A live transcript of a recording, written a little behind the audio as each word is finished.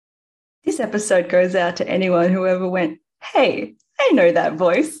This episode goes out to anyone who ever went, hey, I know that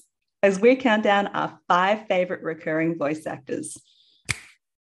voice, as we count down our 5 favorite recurring voice actors.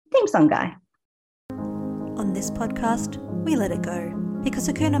 Theme song guy. On this podcast, we let it go, because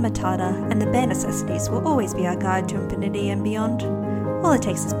Hakuna Matata and the bare necessities will always be our guide to infinity and beyond. All it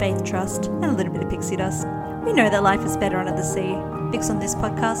takes is faith, trust, and a little bit of pixie dust. We know that life is better under the sea, because on this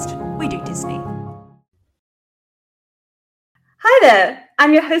podcast, we do Disney. Hi there,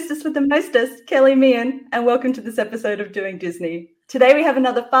 I'm your hostess with the mostest, Kelly Meehan, and welcome to this episode of Doing Disney. Today we have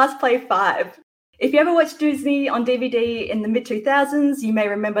another Fastplay Five. If you ever watched Disney on DVD in the mid-2000s, you may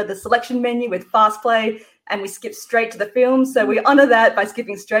remember the selection menu with Fastplay, and we skipped straight to the film, so we honor that by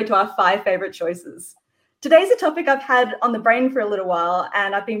skipping straight to our 5 favorite choices. Today's a topic I've had on the brain for a little while,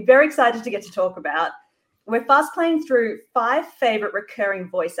 and I've been very excited to get to talk about. We're fast playing through 5 favorite recurring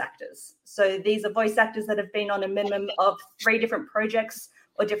voice actors. So these are voice actors that have been on a minimum of 3 different projects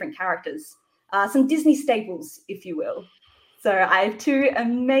or different characters. Some Disney staples, if you will. So I have 2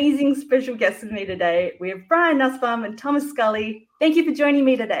 amazing special guests with me today. We have Brian Nussbaum and Thomas Scully. Thank you for joining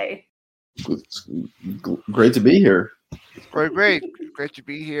me today. It's great to be here. Great to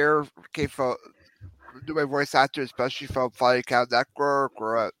be here. Okay, for do my voice actor, especially from Flying Cow Network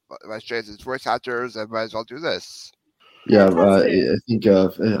or my straight voice actors, I might as well do this. Yeah, I think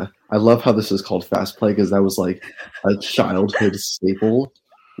I love how this is called Fast Play because that was like a childhood staple.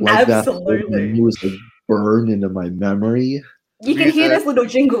 Like Absolutely. That was like burned into my memory. You can hear those little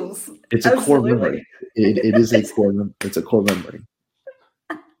jingles. It's a core memory. It is a core. It's a core memory.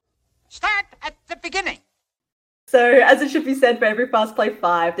 Start at the beginning. So, as it should be said for every Fastplay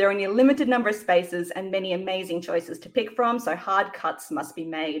 5, there are only a limited number of spaces and many amazing choices to pick from, so hard cuts must be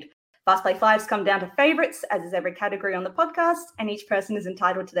made. Fastplay 5s come down to favourites, as is every category on the podcast, and each person is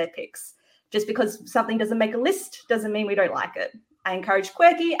entitled to their picks. Just because something doesn't make a list doesn't mean we don't like it. I encourage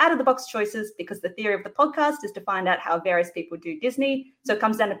quirky, out-of-the-box choices because the theory of the podcast is to find out how various people do Disney, so it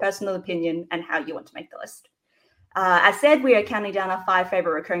comes down to personal opinion and how you want to make the list. As said, we are counting down our 5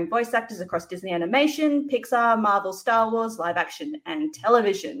 favorite recurring voice actors across Disney animation, Pixar, Marvel, Star Wars, live action, and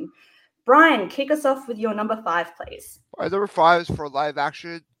television. Brian, kick us off with your number 5, please. My number 5 is for live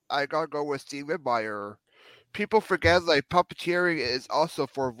action. I gotta go with Steve Whitmire. People forget like puppeteering is also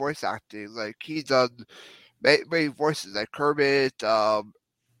for voice acting. Like he's done many voices like Kermit,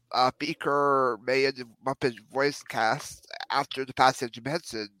 Beaker, made the Muppet voice cast after the passing of Jim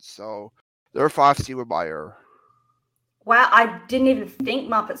Henson. So number 5, Steve Whitmire. Wow, I didn't even think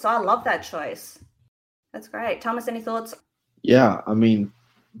Muppet, so I love that choice. That's great. Thomas, any thoughts? Yeah, I mean,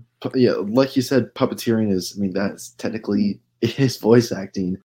 like you said, puppeteering is, that's technically his voice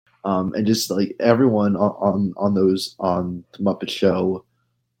acting. And just like everyone on the Muppet Show,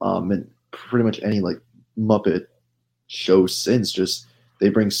 and pretty much any like Muppet show since, just they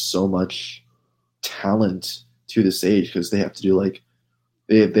bring so much talent to the stage because they have to do like,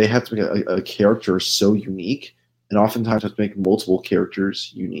 they have to make a character so unique. And oftentimes have to make multiple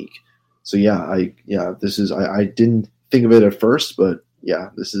characters unique. So I didn't think of it at first, but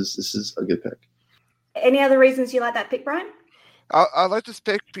yeah, this is a good pick. Any other reasons you like that pick, Brian? I like this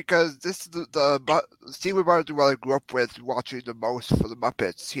pick because this is the Steve Whitmire who I grew up with watching the most for the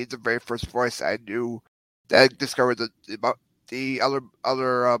Muppets. He's the very first voice I knew that I discovered the other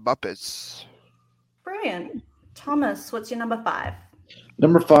Muppets. Brilliant. Thomas, what's your number 5?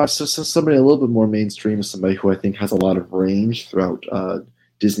 Number 5, so somebody a little bit more mainstream is somebody who I think has a lot of range throughout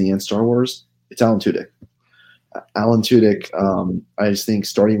Disney and Star Wars. It's Alan Tudyk. Alan Tudyk, I just think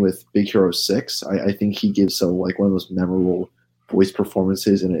starting with Big Hero 6, I think he gives one of the most memorable voice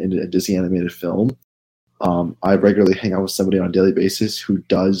performances in a Disney animated film. I regularly hang out with somebody on a daily basis who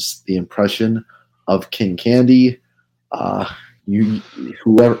does the impression of King Candy.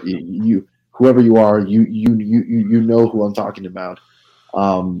 Whoever you are, you know who I'm talking about.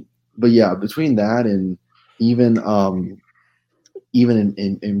 But yeah, between that and even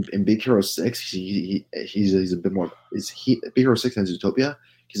in Big Hero 6, he's a bit more. Big Hero 6 and Zootopia?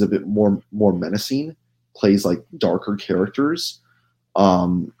 He's a bit more menacing. Plays like darker characters.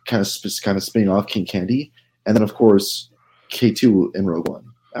 Kind of spinning off King Candy, and then of course K2 in Rogue One.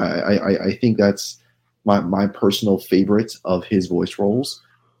 I think that's my personal favorite of his voice roles,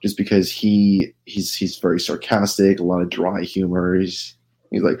 just because he's very sarcastic, a lot of dry humor. He's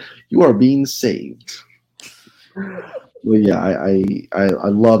like, "You are being saved." Well, yeah, I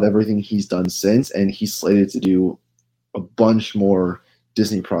love everything he's done since, and he's slated to do a bunch more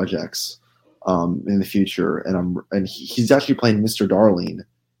Disney projects in the future. And he's actually playing Mr. Darling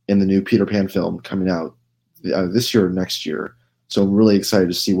in the new Peter Pan film coming out this year or next year. So I'm really excited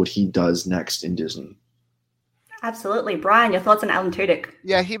to see what he does next in Disney. Absolutely. Brian, your thoughts on Alan Tudyk?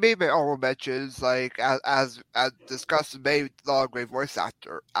 Yeah, he made my honorable mentions. Like as discussed, made a lot of great voice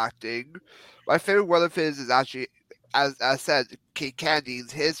acting. My favorite one of his is actually, as said, King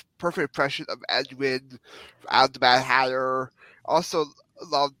Candy's. His perfect impression of Edwin and the Mad Hatter. Also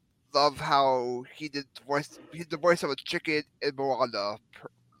love how he did the voice of a chicken in Moana.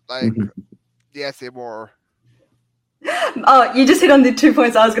 Like, yeah, say more. Oh, you just hit on the 2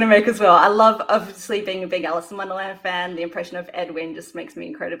 points I was going to make as well. I love, obviously, being a big Alice in Wonderland fan. The impression of Edwin just makes me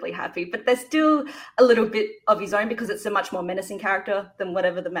incredibly happy. But there's still a little bit of his own because it's a much more menacing character than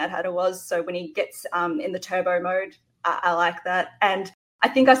whatever the Mad Hatter was. So when he gets in the turbo mode, I like that. And I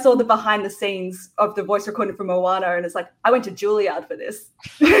think I saw the behind the scenes of the voice recording from Moana, and it's like, I went to Juilliard for this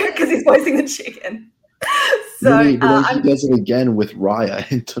because he's voicing the chicken. So he does it again with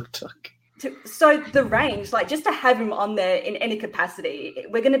Raya in Tuk Tuk. So the range, like just to have him on there in any capacity,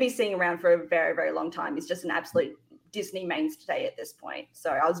 we're going to be seeing around for a very, very long time. He's just an absolute Disney mainstay at this point. So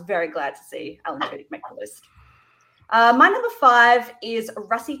I was very glad to see Alan Tudyk make the list. My number 5 is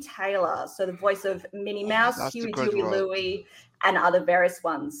Russi Taylor. So the voice of Minnie Mouse, Huey, Dewey, Louie, and other various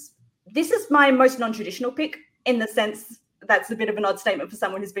ones. This is my most non-traditional pick in the sense that's a bit of an odd statement for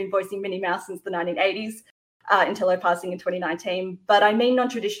someone who's been voicing Minnie Mouse since the 1980s. Until her passing in 2019. But I mean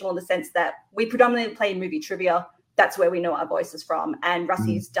non-traditional in the sense that we predominantly play movie trivia. That's where we know our voices from. And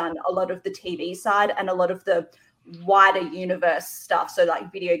Russi's done a lot of the TV side and a lot of the wider universe stuff. So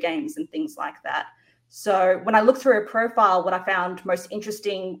like video games and things like that. So when I looked through her profile, what I found most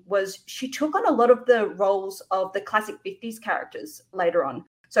interesting was she took on a lot of the roles of the classic 50s characters later on.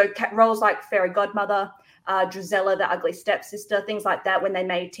 So roles like Fairy Godmother, Drizella, the ugly stepsister, things like that, when they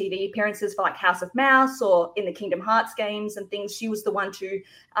made TV appearances for like House of Mouse or in the Kingdom Hearts games and things, she was the one to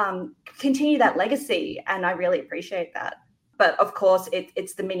continue that legacy. And I really appreciate that. But of course,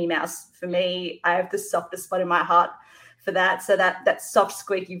 it's the Minnie Mouse for me. I have the softest spot in my heart for that. So that soft,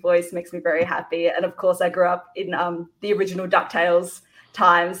 squeaky voice makes me very happy. And of course, I grew up in the original DuckTales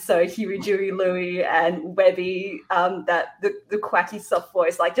times, so Huey, Dewey, Louie, and Webby, the quacky soft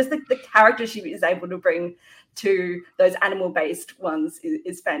voice, like just the character she is able to bring to those animal-based ones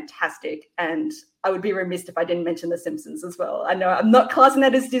is fantastic. And I would be remiss if I didn't mention The Simpsons as well. I know I'm not classing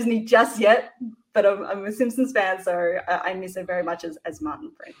that as Disney just yet, but I'm a Simpsons fan, so I miss her very much as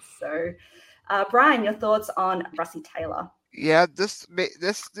Martin Prince. So, Brian, your thoughts on Russi Taylor? Yeah,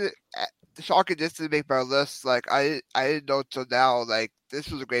 shocking this to make my list. Like I didn't know till now. Like this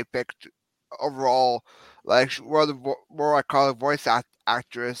was a great pick overall. Like one of the more iconic voice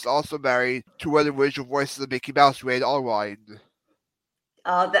actress, also married to one of the original voices of Mickey Mouse, Ray Allwine.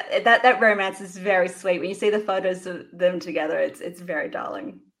 Oh, that romance is very sweet. When you see the photos of them together, it's very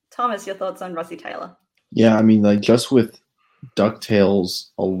darling. Thomas, your thoughts on Russi Taylor? Yeah, I mean, like just with DuckTales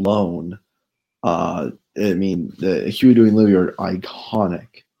alone, I mean, the Huey, Dewey, and Louie are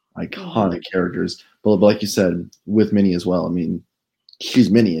iconic characters. But like you said, with Minnie as well. I mean, she's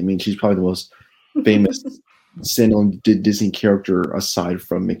Minnie. I mean, she's probably the most famous standalone Disney character aside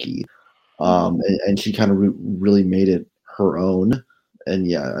from Mickey. And she kind of really made it her own. And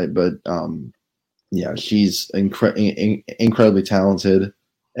she's incredibly talented,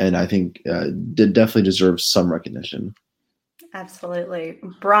 and I think definitely deserves some recognition. Absolutely.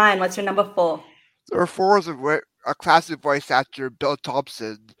 Brian, what's your number 4? Number 4 is a classic voice actor, Bill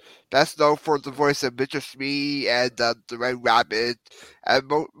Thompson, best known for the voice of Mr. Smee and the Red Rabbit, and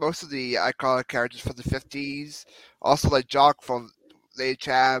most of the iconic characters from the 50s. Also like Jock from Lady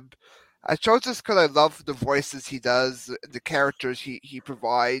Champ. I chose this because I love the voices he does, the characters he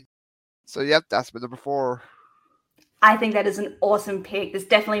provides. So yep, that's my number 4. I think that is an awesome pick. This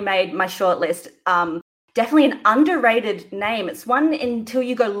definitely made my short list. Definitely an underrated name. It's one until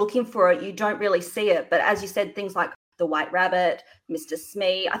you go looking for it, you don't really see it. But as you said, things like the White Rabbit, Mr.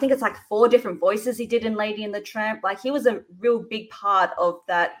 Smee, I think it's like 4 different voices he did in Lady and the Tramp. Like he was a real big part of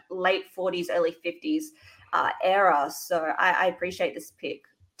that late 40s, early 50s era. So I appreciate this pick.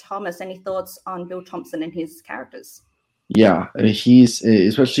 Thomas, any thoughts on Bill Thompson and his characters? Yeah, I mean, he's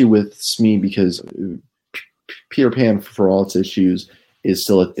especially with Smee because Peter Pan, for all its issues,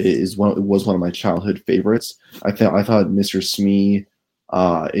 was one of my childhood favorites. I thought Mr. Smee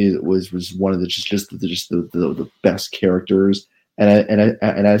was one of the best characters, and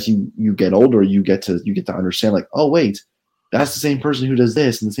as you get older, you get to understand, like, oh wait, that's the same person who does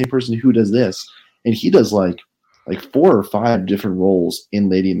this and the same person who does this, and he does like 4 or 5 different roles in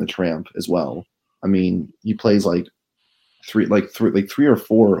Lady and the Tramp as well. I mean, he plays like three or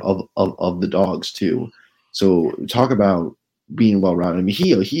 4 of the dogs too. So talk about being well-rounded. I mean,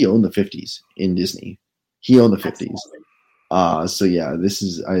 he owned the 50s in Disney. He owned the 50s. So yeah, this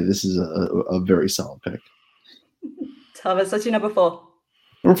is a very solid pick. Thomas, what's your number 4?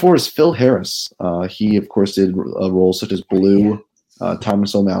 Number 4 is Phil Harris. He, of course, did roles such as Blue,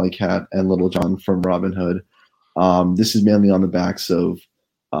 Thomas O'Malley Cat, and Little John from Robin Hood. This is mainly on the backs of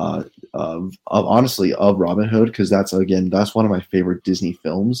honestly of Robin Hood, because that's one of my favorite Disney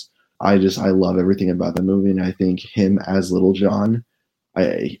films. I love everything about the movie, and I think him as Little John,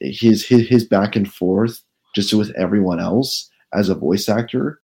 his back and forth just with everyone else as a voice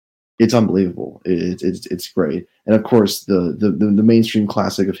actor, it's unbelievable. It's great. And of course the mainstream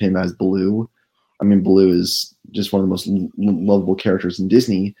classic of him as Blue. I mean, Blue is just one of the most lovable characters in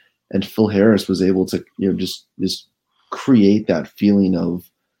Disney, and Phil Harris was able to just create that feeling of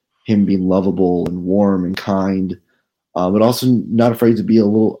him being lovable and warm and kind, but also not afraid to be a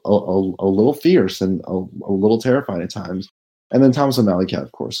little fierce and a little terrified at times. And then Thomas O'Malley Cat,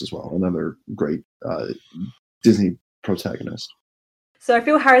 of course, as well, another great Disney protagonist. So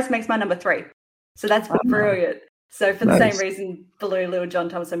Phil Harris makes my number 3. So that's brilliant. So for the same reason, Blue, Little John,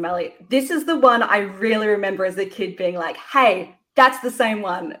 Thomas O'Malley. This is the one I really remember as a kid being like, hey, that's the same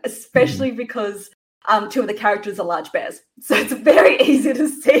one, especially because 2 of the characters are large bears. So it's very easy to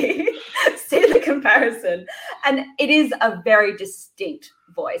see the comparison. And it is a very distinct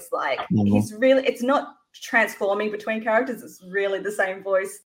voice. Like he's really, it's not transforming between characters. It's really the same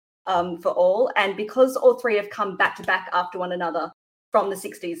voice for all. And because all 3 have come back to back after one another from the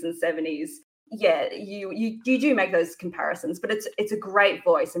 60s and 70s, yeah, you do make those comparisons, but it's a great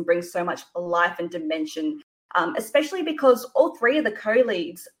voice and brings so much life and dimension, especially because all 3 of the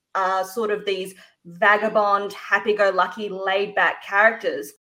co-leads are sort of these vagabond, happy-go-lucky, laid-back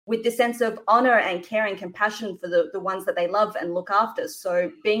characters with the sense of honor and care and compassion for the ones that they love and look after.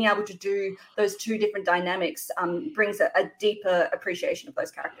 So being able to do those 2 different dynamics brings a deeper appreciation of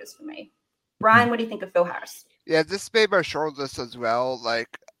those characters for me. Brian, what do you think of Phil Harris? Yeah, this made my short list as well.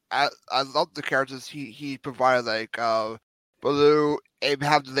 Like, I love the characters he provided, like Baloo,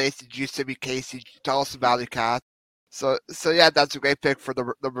 Abraham Lacey, Giuseppe Casey, Thomas O'Malley Cat. So yeah, that's a great pick for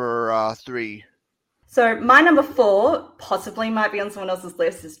the number 3. So my number 4 possibly might be on someone else's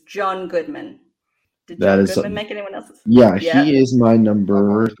list is John Goodman. Did John Goodman make anyone else's? Yeah, he is my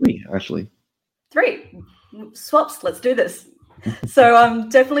number 3, actually. 3 swaps. Let's do this. So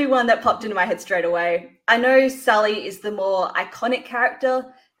definitely one that popped into my head straight away. I know Sally is the more iconic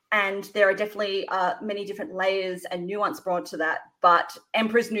character, and there are definitely many different layers and nuance brought to that. But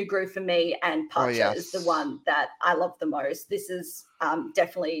Emperor's New Groove for me and Pacha is the one that I love the most. This is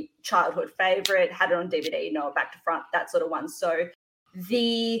definitely childhood favorite. Had it on DVD, know it back to front, that sort of one. So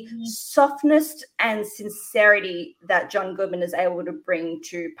the softness and sincerity that John Goodman is able to bring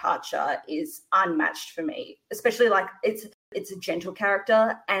to Pacha is unmatched for me, especially like it's a gentle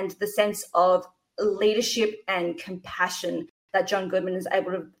character, and the sense of leadership and compassion that John Goodman is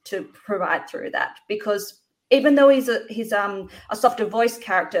able to provide through that. Because even though he's a softer voice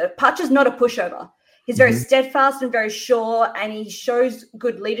character, Pacha's not a pushover. He's very steadfast and very sure, and he shows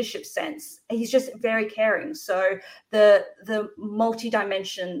good leadership sense. He's just very caring. So the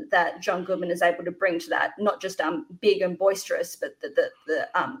multi-dimension that John Goodman is able to bring to that, not just big and boisterous, but the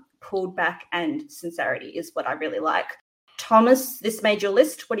pulled back and sincerity is what I really like. Thomas, this made your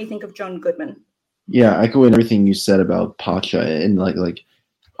list. What do you think of John Goodman? Yeah, echoing everything you said about Pacha, and like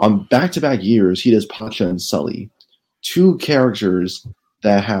on back-to-back years, he does Pacha and Sully, 2 characters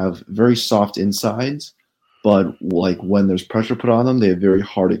that have very soft insides, but like when there's pressure put on them, they have very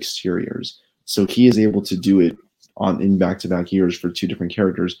hard exteriors. So he is able to do it in back-to-back years for 2 different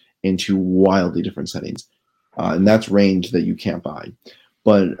characters in 2 wildly different settings, and that's range that you can't buy.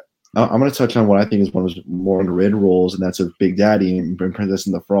 But I'm going to touch on what I think is one of his more underrated roles, and that's of Big Daddy in Princess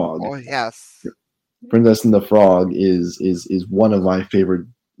and the Frog. Oh yes, Princess and the Frog is one of my favorite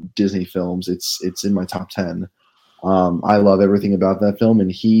Disney films. It's in my top 10. I love everything about that film,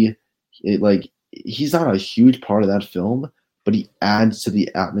 and he's not a huge part of that film, but he adds to the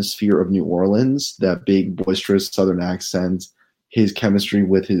atmosphere of New Orleans, that big boisterous Southern accent, his chemistry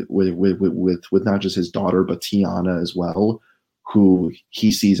with not just his daughter but Tiana as well, who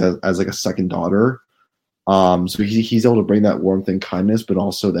he sees as like a second daughter. So he's able to bring that warmth and kindness, but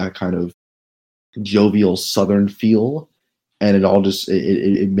also that kind of jovial Southern feel, and it all just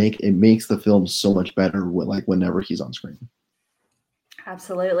it makes the film so much better whenever he's on screen.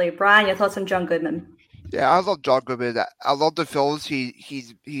 Absolutely. Brian, your thoughts on John Goodman? Yeah, I love John Goodman. I love the films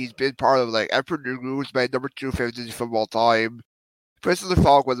he's been part of. Like Emperor New Groove is my number 2 favorite Disney film of all time. Princess and the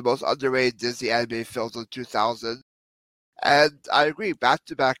Frog was the most underrated Disney animated films of 2000. And I agree,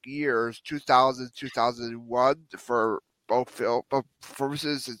 back-to-back years, 2000, 2001, for both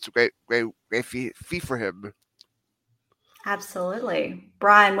performances, it's a great feat for him. Absolutely.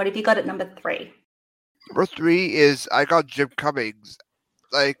 Brian, what have you got at number 3? Number 3 is I got Jim Cummings.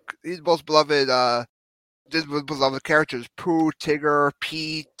 Like, he's the most beloved, Disney's beloved characters. Pooh, Tigger,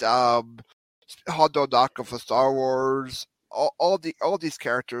 Pete, Hondo Naka for Star Wars. All these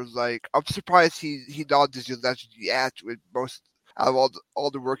characters. Like, I'm surprised he not Disney Legend yet with most out of all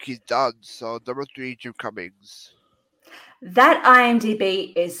the work he's done. So number 3, Jim Cummings. That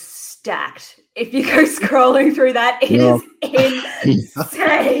IMDb is stacked. If you go scrolling through that, it is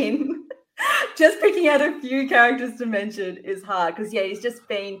insane. Just picking out a few characters to mention is hard because, yeah, he's just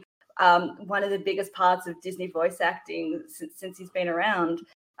been one of the biggest parts of Disney voice acting since he's been around.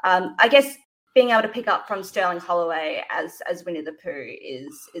 I guess being able to pick up from Sterling Holloway as Winnie the Pooh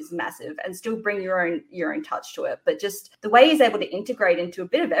is massive, and still bring your own touch to it. But just the way he's able to integrate into a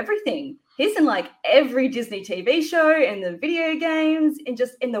bit of everything. He's in like every Disney TV show, in the video games, in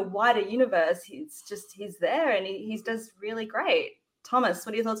the wider universe. He's there, and he does really great. Thomas,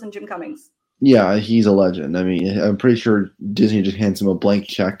 what are your thoughts on Jim Cummings? Yeah, he's a legend. I mean, I'm pretty sure Disney just hands him a blank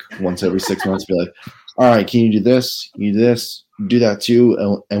check once every 6 months, be like, all right, can you do this? Can you do this? Do that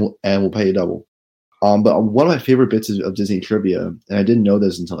too, and we'll pay you double. But one of my favorite bits of Disney trivia, and I didn't know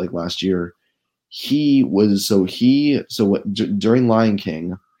this until like last year, during Lion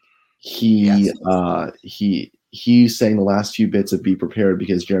King, he sang the last few bits of Be Prepared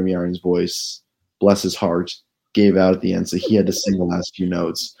because Jeremy Irons' voice, bless his heart, gave out at the end, so he had to sing the last few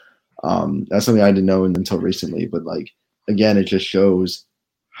notes. That's something I didn't know until recently, but like, again, it just shows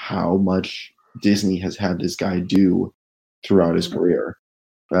how much Disney has had this guy do throughout his career.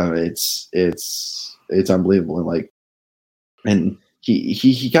 It's unbelievable, and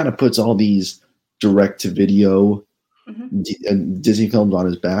he kind of puts all these direct to video Disney films on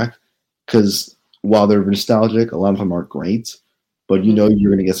his back, because while they're nostalgic, a lot of them aren't great, but you know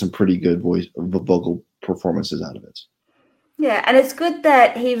you're going to get some pretty good vocal performances out of it. Yeah, and it's good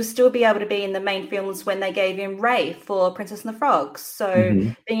that he will still be able to be in the main films when they gave him Ray for Princess and the Frog. So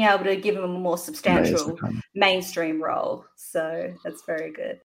being able to give him a more substantial mainstream role. So that's very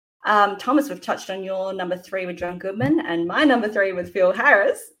good. Thomas, we've touched on your number 3 with John Goodman and my number 3 with Phil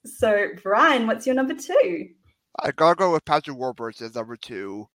Harris. So Brian, what's your number 2? I gotta go with Patrick Warburton as number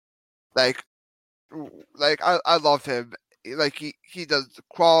 2. I love him. Like he does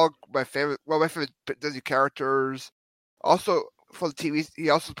Quag, one of my favorite Disney characters. Also, for the TV,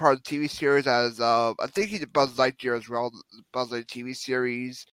 he also part of the TV series as I think he did Buzz Lightyear as well, the Buzz Lightyear TV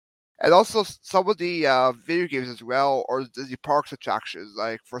series, and also some of the video games as well, or Disney Parks attractions.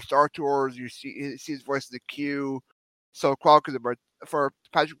 Like for Star Tours, you see his voice in the queue. So Quag is for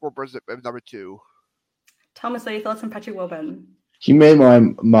Patrick Warburton number 2. Thomas, what are your thoughts on Patrick Warburton? He made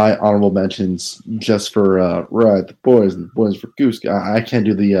my honorable mentions just for the boys for Goose. I can't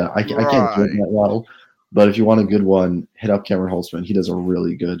do the I can't do it that well. But if you want a good one, hit up Cameron Holtzman. He does a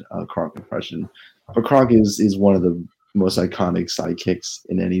really good Kronk impression. But Kronk is one of the most iconic sidekicks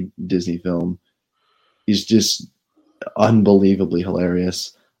in any Disney film. He's just unbelievably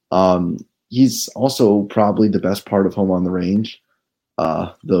hilarious. He's also probably the best part of Home on the Range.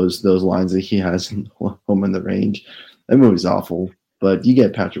 Those lines that he has in Home on the Range. That movie's awful, but you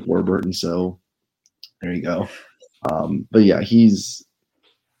get Patrick Warburton, so there you go. But yeah, he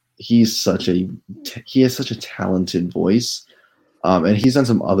has such a talented voice, and he's done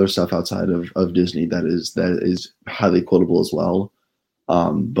some other stuff outside of Disney that is highly quotable as well.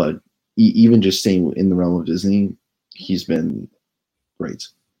 But even just staying in the realm of Disney, he's been great.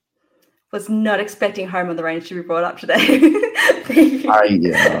 Was not expecting Home on the Range to be brought up today.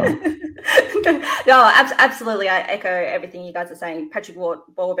 No, absolutely. I echo everything you guys are saying. Patrick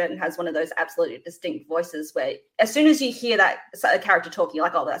Warburton has one of those absolutely distinct voices where as soon as you hear that a character talking, you're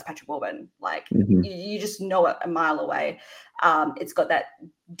like, oh, that's Patrick Warburton. Like, you just know it a mile away. It's got that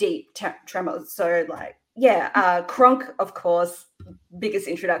deep tremor. So, like, yeah, Kronk, of course, biggest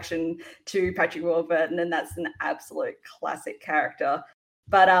introduction to Patrick Warburton, and that's an absolute classic character.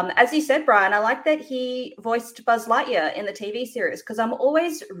 But as you said, Brian, I like that he voiced Buzz Lightyear in the TV series, because I'm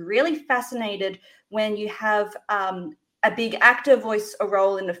always really fascinated when you have a big actor voice a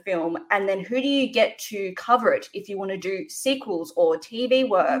role in a film, and then who do you get to cover it if you want to do sequels or TV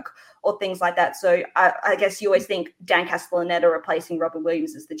work or things like that. So I guess you always think Dan Castellaneta replacing Robin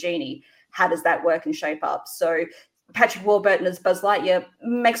Williams as the genie. How does that work and shape up? So Patrick Warburton as Buzz Lightyear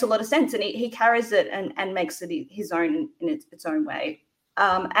makes a lot of sense, and he carries it and makes it his own in its own way.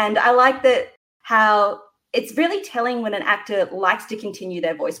 And I like that how it's really telling when an actor likes to continue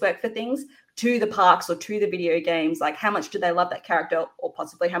their voice work for things to the parks or to the video games. Like, how much do they love that character, or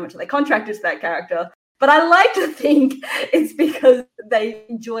possibly how much are they contracted to that character? But I like to think it's because they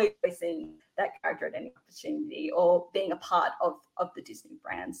enjoy voicing that character at any opportunity or being a part of the Disney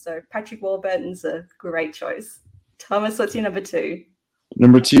brand. So Patrick Warburton's a great choice. Thomas, what's your number 2?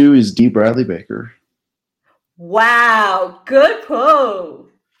 Number 2 is D. Bradley Baker. Wow, good pull.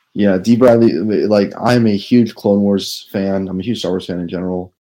 Yeah, D. Bradley, like, I'm a huge Clone Wars fan. I'm a huge Star Wars fan in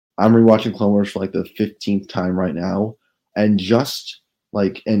general. I'm rewatching Clone Wars for like the 15th time right now. And just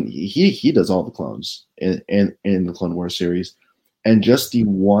like, and he does all the clones in the Clone Wars series. And just the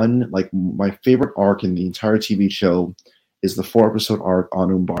one, like, my favorite arc in the entire TV show is the 4-episode arc on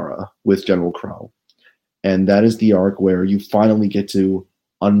Umbara with General Crow. And that is the arc where you finally get to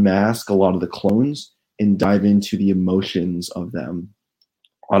unmask a lot of the clones and dive into the emotions of them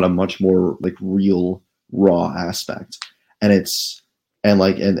on a much more like real, raw aspect. And it's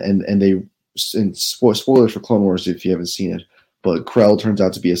spoilers for Clone Wars if you haven't seen it, but Krell turns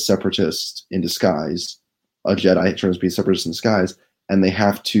out to be a separatist in disguise. A Jedi turns out to be a separatist in disguise, and they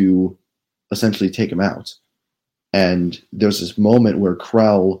have to essentially take him out. And there's this moment where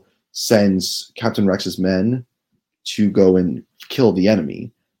Krell sends Captain Rex's men to go and kill the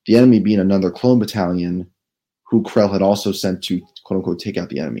enemy. The enemy being another clone battalion who Krell had also sent to, quote-unquote, take out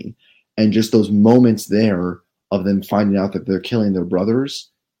the enemy. And just those moments there of them finding out that they're killing their brothers,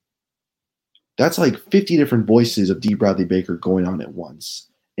 that's like 50 different voices of D. Bradley Baker going on at once.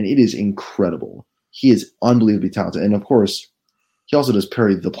 And it is incredible. He is unbelievably talented. And, of course, he also does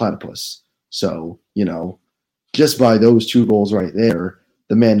Perry the Platypus. So, just by those 2 roles right there,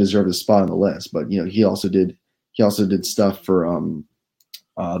 the man deserved a spot on the list. But, he also did stuff for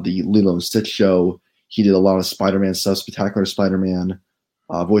the Lilo and Stitch show. He did a lot of Spider-Man stuff, Spectacular Spider-Man,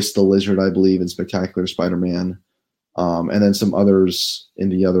 voiced the Lizard, I believe, in Spectacular Spider-Man, and then some others in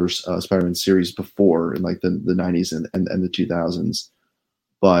the other Spider-Man series before, in like the 90s and the 2000s.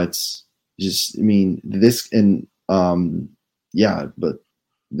 But just, I mean, this and but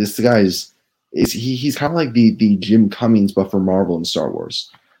this guy he's kind of like the Jim Cummings, but for Marvel and Star Wars.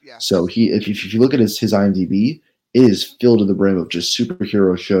 Yeah. So if you look at his IMDb, it is filled to the brim of just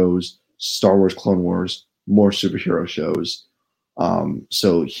superhero shows, Star Wars, Clone Wars, more superhero shows.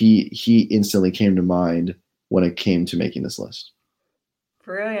 So he instantly came to mind when it came to making this list.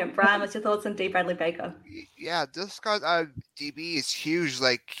 Brilliant. Brian, what's your thoughts on D. Bradley Baker? Yeah, this guy's DB is huge.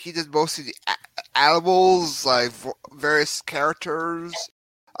 Like, he did mostly the animals, like various characters.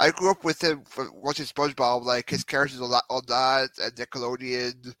 I grew up with him watching SpongeBob. Like, his characters on that and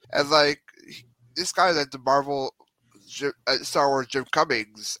Nickelodeon, and like this guy's like the Marvel Star Wars Jim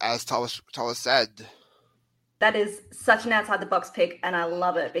Cummings, as Thomas said. That is such an outside-the-box pick, and I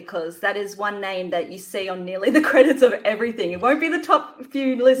love it because that is one name that you see on nearly the credits of everything. It won't be the top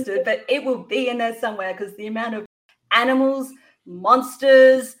few listed, but it will be in there somewhere because the amount of animals,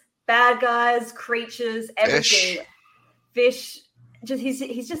 monsters, bad guys, creatures, everything, fish, just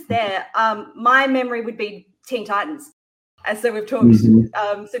he's just there. My memory would be Teen Titans. So we've talked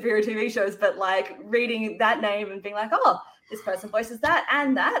superhero TV shows, but like reading that name and being like, oh, this person voices that,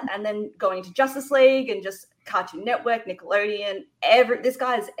 and then going to Justice League and just Cartoon Network, Nickelodeon, this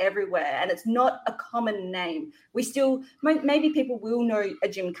guy is everywhere, and it's not a common name. We still, maybe people will know a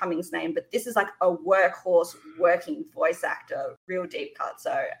Jim Cummings name, but this is like a workhorse working voice actor, real deep cut,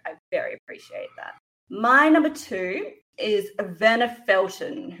 so I very appreciate that. My number 2 is Verna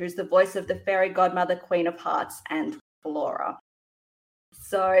Felton, who's the voice of the fairy godmother, Queen of Hearts, and Flora.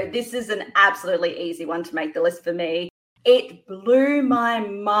 So this is an absolutely easy one to make the list for me. It blew my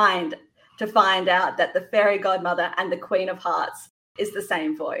mind to find out that the fairy godmother and the Queen of Hearts is the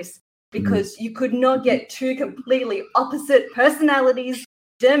same voice, because you could not get 2 completely opposite personalities,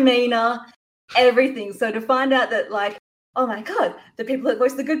 demeanor, everything. So to find out that, like, oh my God, the people that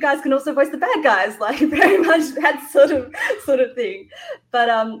voice the good guys can also voice the bad guys, like very much that sort of thing. But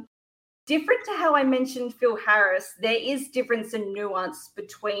different to how I mentioned Phil Harris, there is difference and nuance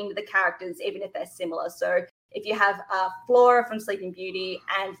between the characters, even if they're similar. So if you have Flora from Sleeping Beauty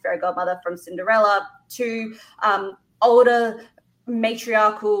and Fairy Godmother from Cinderella, 2 older,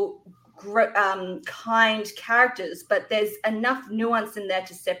 matriarchal, kind characters, but there's enough nuance in there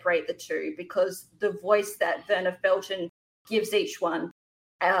to separate the 2, because the voice that Verna Felton gives each one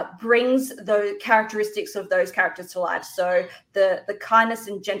brings the characteristics of those characters to life. So the kindness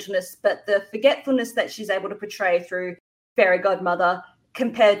and gentleness, but the forgetfulness that she's able to portray through Fairy Godmother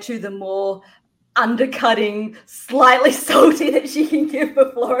compared to the more undercutting, slightly salty that she can give for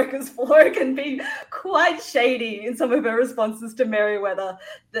Flora, because Flora can be quite shady in some of her responses to Merryweather,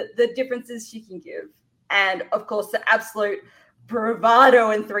 the differences she can give. And of course, the absolute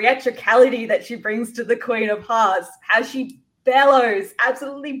bravado and theatricality that she brings to the Queen of Hearts, how she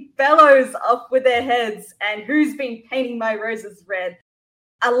absolutely bellows up with their heads, and who's been painting my roses red.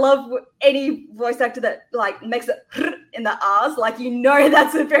 I love any voice actor that like makes it in the R's. Like, you know,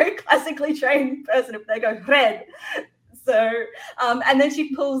 that's a very classically trained person if they go red. So, and then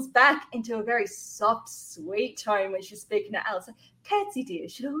she pulls back into a very soft, sweet tone when she's speaking to Alice. Like, curtsy, dear,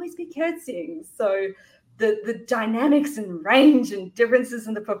 should always be curtsying. So the dynamics and range and differences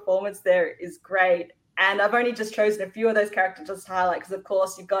in the performance there is great. And I've only just chosen a few of those characters to highlight because, of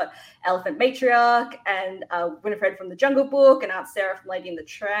course, you've got Elephant Matriarch and Winifred from The Jungle Book and Aunt Sarah from Lady and the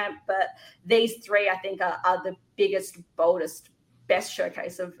Tramp. But these three, I think, are the biggest, boldest, best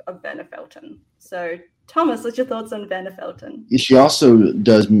showcase of Verna Felton. So, Thomas, what's your thoughts on Verna Felton? She also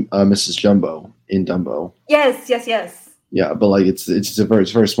does Mrs. Jumbo in Dumbo. Yes. Yeah, but like it's a very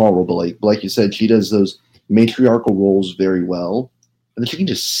small role. But like you said, she does those matriarchal roles very well. And then she can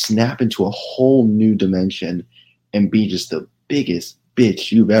just snap into a whole new dimension and be just the biggest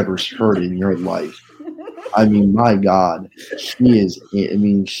bitch you've ever heard in your life. I mean, my God, she is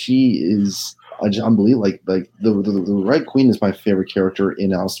unbelievable. Like the Red Queen is my favorite character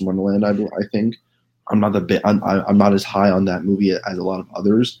in Alice in Wonderland. I think I'm not as high on that movie as a lot of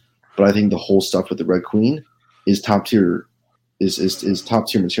others, but I think the whole stuff with the Red Queen is top tier, is top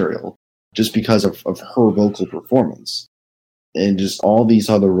tier material just because of her vocal performance. And just all these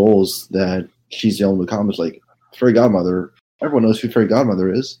other roles that she's able to accomplish, like Fairy Godmother. Everyone knows who Fairy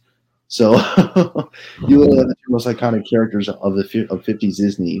Godmother is. So you will have the two most iconic characters of 50s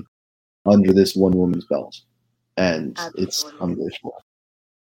Disney under this one woman's belt. And Absolutely. It's unbelievable.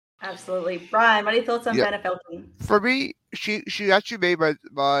 Absolutely. Brian, what are your thoughts on Verna Felton? For me, she actually made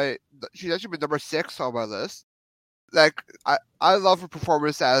she's actually been number 6 on my list. Like, I love her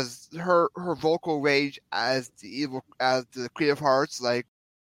performance as her vocal range as the Queen of Hearts, like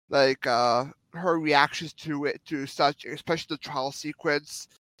her reactions to it, especially the trial sequence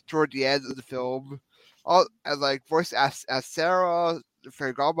toward the end of the film, and like voice as Sarah, the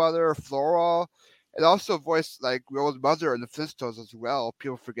Fairy Godmother, Flora, and also voice like Will's mother in the Flintstones as well.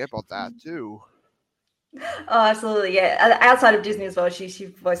 People forget about that too. Oh, absolutely, yeah. Outside of Disney as well, she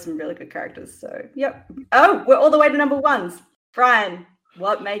voiced some really good characters. So, yep. Oh, we're all the way to number ones. Brian,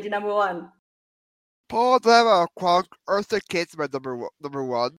 what made you number one? Paul Della Quank, Eartha Kitt's my number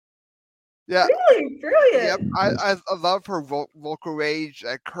one. Yeah, really brilliant. Yep, I love her vocal range,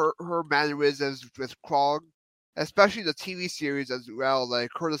 like her mannerisms with Krong, especially the TV series as well, like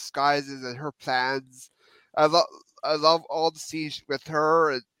her disguises and her plans. I love all the scenes with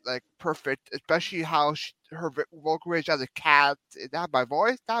her, and like perfect, especially how her vocal range as a cat. Is that my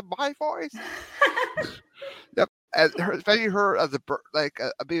voice? Yep, and especially her as a bird, like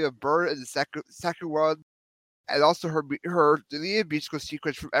being a bird in the second one, and also her deleted musical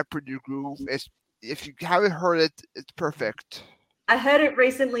sequence from Emperor New Groove. If you haven't heard it, it's perfect. I heard it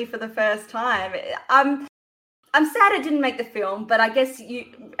recently for the first time. I'm sad it didn't make the film, but I guess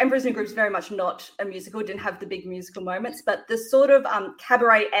Emperor's New Groove is very much not a musical. It didn't have the big musical moments, but the sort of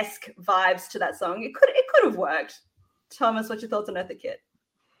cabaret-esque vibes to that song, it could have worked. Thomas, what's your thoughts on Eartha Kitt?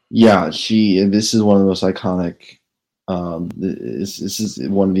 Yeah, this is one of the most iconic. This is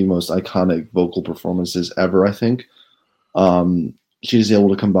one of the most iconic vocal performances ever, I think. She is able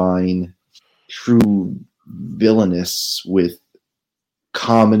to combine true villainous with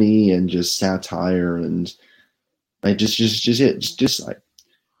comedy and just satire and like just like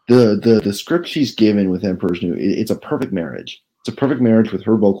the script she's given with Emperor's New. It's a perfect marriage. It's a perfect marriage with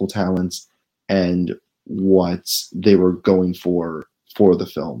her vocal talents and what they were going for the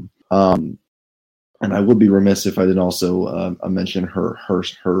film. And I would be remiss if I didn't also mention her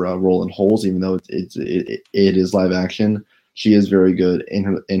role in Holes, even though it is live action. She is very good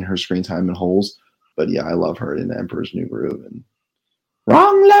in her screen time in Holes. But yeah, I love her in Emperor's New Groove. And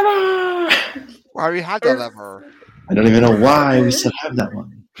wrong lever. Why we had that lever? I don't even know why we still have that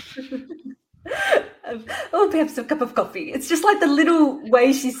one. Oh, perhaps a cup of coffee. It's just like the little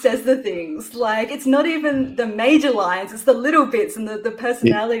way she says the things. Like, it's not even the major lines. It's the little bits and the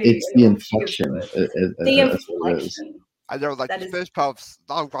personality. It's the inflection. The inflection. I know, like the fish puffs.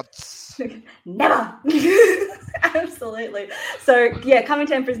 Never. Absolutely. So, yeah, coming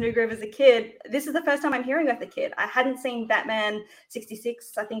to Emperor's New Groove as a kid, this is the first time I'm hearing of the kid. I hadn't seen Batman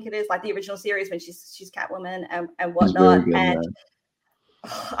 66, I think it is, like the original series when she's Catwoman and whatnot. Good, and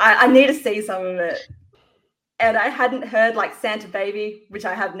I need to see some of it. And I hadn't heard like Santa Baby, which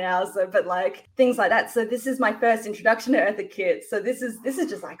I have now, but like things like that. So this is my first introduction to Eartha Kitt. So this is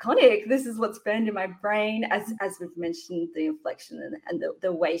just iconic. This is what's burned in my brain, as we've mentioned, the inflection and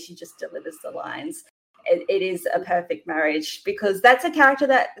the way she just delivers the lines. It is a perfect marriage because that's a character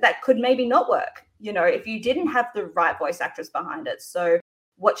that could maybe not work, if you didn't have the right voice actress behind it. So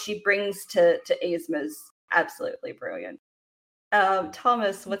what she brings to Yzma's absolutely brilliant.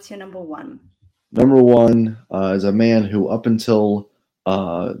 Thomas, what's your number one? Number one is a man who, up until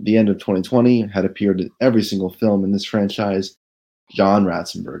the end of 2020, had appeared in every single film in this franchise, John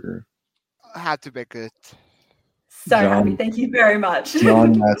Ratzenberger. I had to make it. So happy. Thank you very much.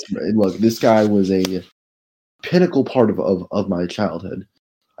 John Ratzenberger. Look, this guy was a pinnacle part of my childhood.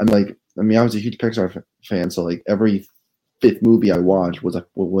 I was a huge Pixar fan, so like every fifth movie I watched was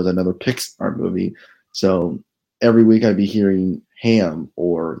another Pixar movie. So every week I'd be hearing Ham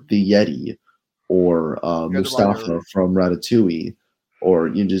or the Yeti or Mustafa from Ratatouille, or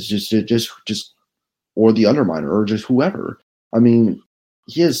just or the Underminer, or just whoever. I mean,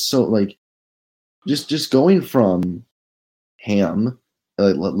 he is so like just going from Ham,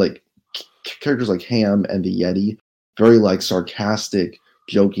 like characters like Ham and the Yeti, very like sarcastic,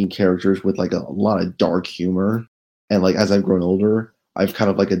 joking characters with like a lot of dark humor. And like as I've grown older, I've kind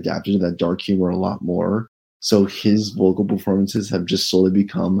of like adapted to that dark humor a lot more. So his vocal performances have just slowly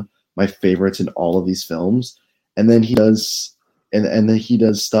become my favorites in all of these films. And then he does, and then he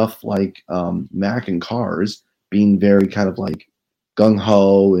does stuff like Mac and Cars, being very kind of like gung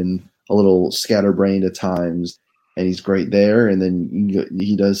ho and a little scatterbrained at times. And he's great there. And then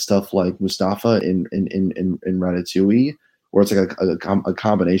he does stuff like Mustafa in Ratatouille, where it's like a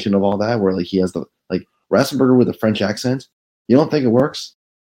combination of all that, where like he has the like Ratzenberger with a French accent. You don't think it works?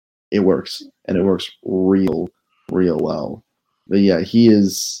 It works, and it works real well. But yeah,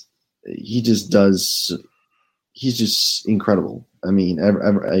 he's just incredible. I mean,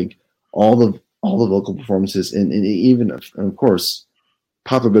 like all the vocal performances, and even of course,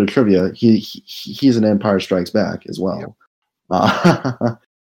 pop a bit of trivia. He's an Empire Strikes Back as well. Yep.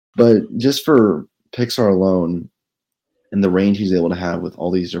 But just for Pixar alone, and the range he's able to have with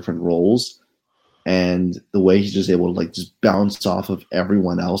all these different roles, and the way he's just able to like just bounce off of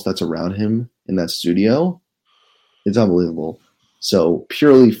everyone else that's around him in that studio, it's unbelievable. So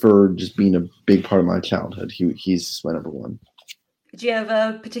purely for just being a big part of my childhood, he's my number one. Do you have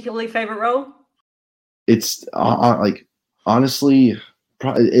a particularly favorite role? It's like honestly,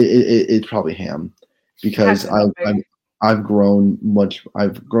 it's probably Ham, because I've grown much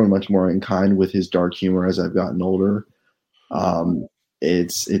more in kind with his dark humor as I've gotten older.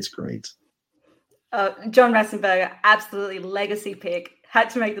 It's great. John Ratzenberger, absolutely legacy pick. Had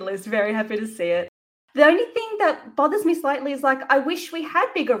to make the list. Very happy to see it. The only thing that bothers me slightly is like I wish we had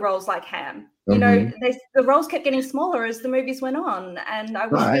bigger roles like Ham. You know, the roles kept getting smaller as the movies went on, and I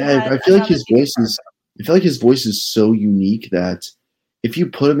wish I feel like his voice is. I feel like his voice is so unique that if you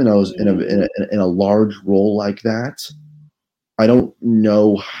put him in a large role like that, I don't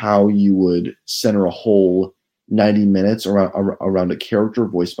know how you would center a whole 90 minutes around a character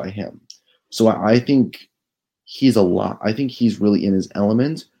voiced by him. So I think he's I think he's really in his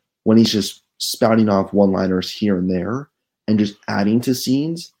element when he's just spouting off one-liners here and there and just adding to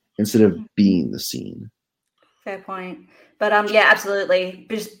scenes instead of being the scene. Fair point. But yeah, absolutely.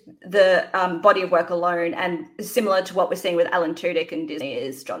 Just the body of work alone, and similar to what we're seeing with Alan Tudyk and Disney,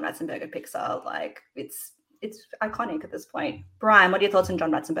 is John Ratzenberger Pixar. Like it's iconic at this point. Brian, what are your thoughts on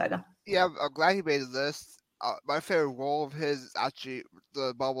John Ratzenberger? Yeah, I'm glad he made this. My favorite role of his is actually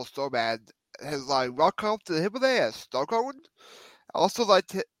the Marvel Snowman. His like, "Welcome to the Himalayas, Stockholm." I also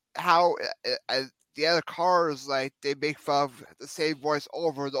liked how at the other Cars, like they make fun of the same voice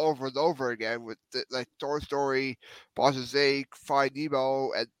over and over and over again with like Toy Story, Monsters Inc., Finding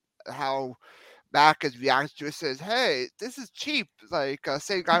Nemo, and how Mac is reacting to it, says, "Hey, this is cheap." Like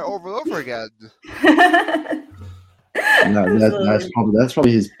same guy over and over again. That's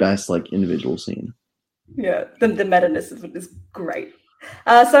probably his best like individual scene. Yeah, the meta-ness is great.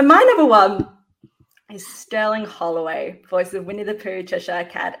 So my number one is Sterling Holloway, voice of Winnie the Pooh, Cheshire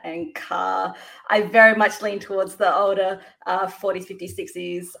Cat, and Car. I very much lean towards the older 40s, 50s,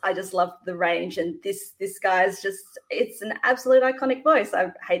 60s. I just love the range, and this guy's just, it's an absolute iconic voice.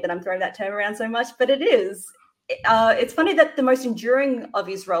 I hate that I'm throwing that term around so much, but it is. It's funny that the most enduring of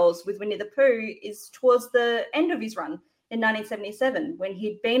his roles with Winnie the Pooh is towards the end of his run in 1977, when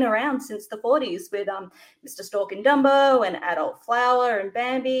he'd been around since the 40s with Mr. Stork and Dumbo and Adult Flower and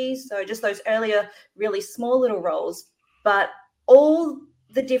Bambi. So just those earlier, really small little roles. But all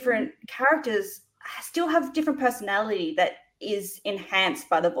the different characters still have different personality that is enhanced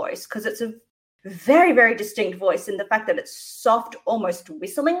by the voice, because it's a very, very distinct voice in the fact that it's soft, almost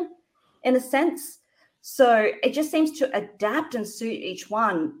whistling in a sense. So it just seems to adapt and suit each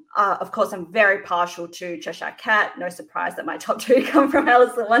one. Of course, I'm very partial to Cheshire Cat. No surprise that my top two come from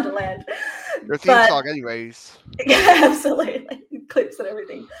Alice in Wonderland. Your theme song anyways. Yeah, absolutely. Clips and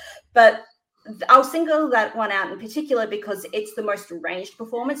everything. But I'll single that one out in particular because it's the most ranged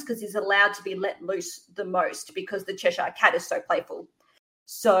performance, because he's allowed to be let loose the most because the Cheshire Cat is so playful.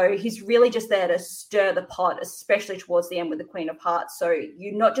 So he's really just there to stir the pot, especially towards the end with the Queen of Hearts. So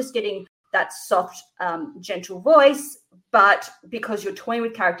you're not just getting that soft, gentle voice, but because you're toying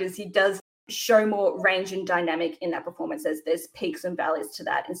with characters, he does show more range and dynamic in that performance. There's peaks and valleys to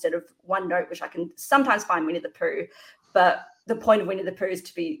that instead of one note, which I can sometimes find Winnie the Pooh. But the point of Winnie the Pooh is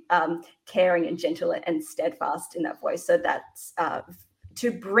to be caring and gentle and steadfast in that voice. So that's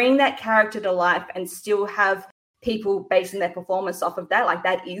to bring that character to life and still have people basing their performance off of that, like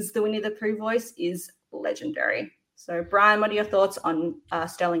that is the Winnie the Pooh voice, is legendary. So Brian, what are your thoughts on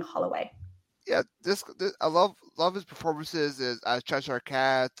Sterling Holloway? Yeah, this I love his performances as Cheshire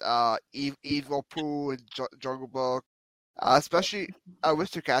Cat, Evil Pooh, and Jungle Book. Especially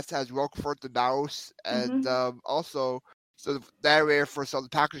Aristocats has Roquefort the Mouse, and also so the narrator for some of the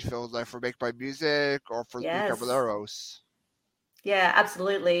package films, like for Make My Music or for The Caballeros. Yeah,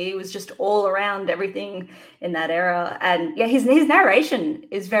 absolutely. He was just all around everything in that era. And yeah, his narration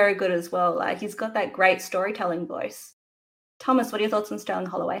is very good as well. Like he's got that great storytelling voice. Thomas, what are your thoughts on Sterling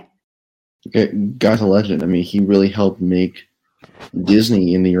Holloway? Okay, guy's a legend. I mean, he really helped make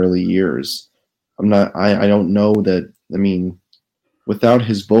Disney in the early years. I don't know that, I mean, without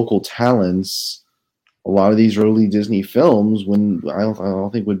his vocal talents, a lot of these early Disney films, I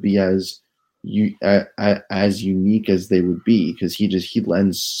don't think would be as unique as they would be, because he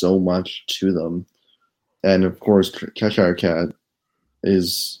lends so much to them. And of course, Cheshire Cat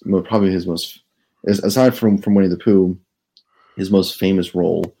is probably his most, aside from Winnie the Pooh, his most famous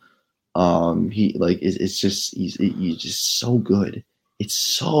role. He's just so good. It's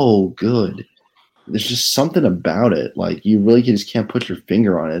so good. There's just something about it. Like you really just can't put your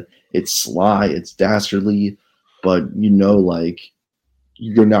finger on it. It's sly, it's dastardly, but like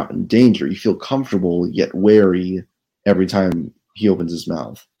you're not in danger. You feel comfortable yet wary every time he opens his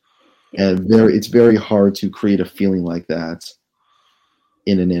mouth. And it's very hard to create a feeling like that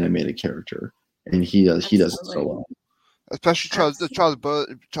in an animated character. And he does it so well. Especially Charles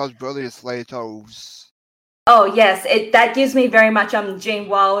Burley as Slatos. Oh yes, that gives me very much Gene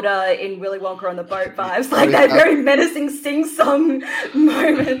Wilder in Willy Wonka on the Boat vibes, like that very menacing sing-song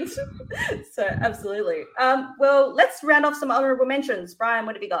moment. So absolutely. Well, let's round off some honorable mentions. Brian,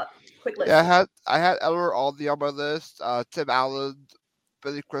 what have you got? Quick list. Yeah, I had Elmer Aldi on my list. Tim Allen,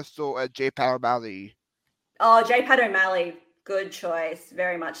 Billy Crystal, and J. Pat O'Malley. Oh, J. Pat O'Malley, good choice.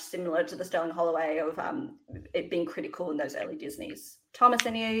 Very much similar to the Sterling Holloway of it being critical in those early Disneys. Thomas,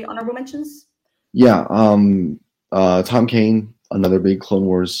 any honorable mentions? Yeah, Tom Kane, another big Clone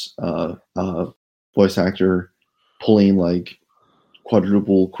Wars voice actor, pulling like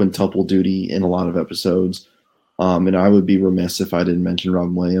quintuple duty in a lot of episodes. And I would be remiss if I didn't mention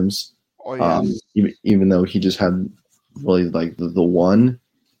Robin Williams. Oh, yes. Even though he just had really like the one,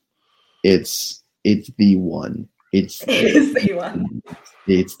 it's the one. It is the one.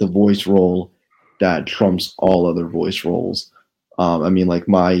 It's the voice role that trumps all other voice roles. My name,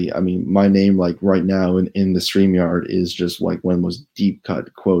 like right now in the StreamYard, is just like one of the most deep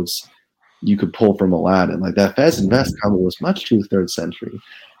cut quotes you could pull from Aladdin. Like that Fez and Vest combo was much too 3rd century.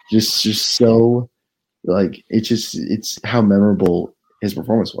 Just so like it's how memorable his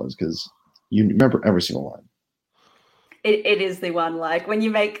performance was, because you remember every single line. It is the one. Like when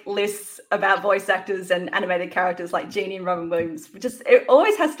you make lists about voice actors and animated characters like Genie and Robin Williams, it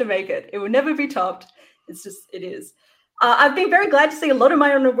always has to make it. It will never be topped. It is. I've been very glad to see a lot of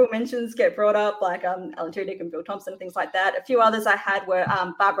my honorable mentions get brought up, like Alan Tudyk and Bill Thompson and things like that. A few others I had were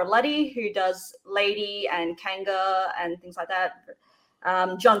Barbara Luddy, who does Lady and Kanga and things like that.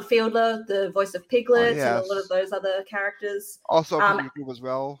 John Fiedler, the voice of Piglet, and a lot of those other characters. Also from YouTube as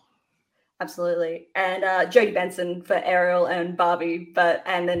well. Absolutely. And Jodie Benson for Ariel and Barbie,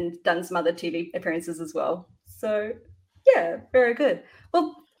 and then done some other TV appearances as well. So, yeah, very good.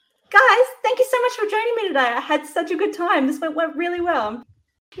 Well, guys, thank you so much for joining me today. I had such a good time. This went really well.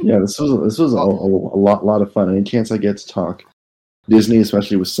 Yeah, this was a lot of fun. Any chance I get to talk Disney,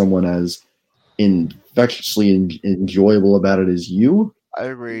 especially with someone as infectiously enjoyable about it as you, I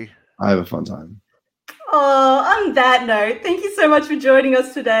agree. I have a fun time. Oh, on that note, thank you so much for joining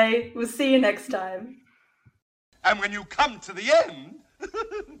us today. We'll see you next time. And when you come to the end,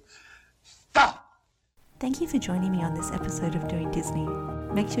 stop. Thank you for joining me on this episode of Doing Disney.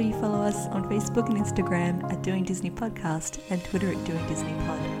 Make sure you follow us on Facebook and Instagram at Doing Disney Podcast and Twitter at Doing Disney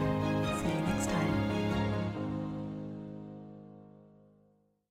Pod.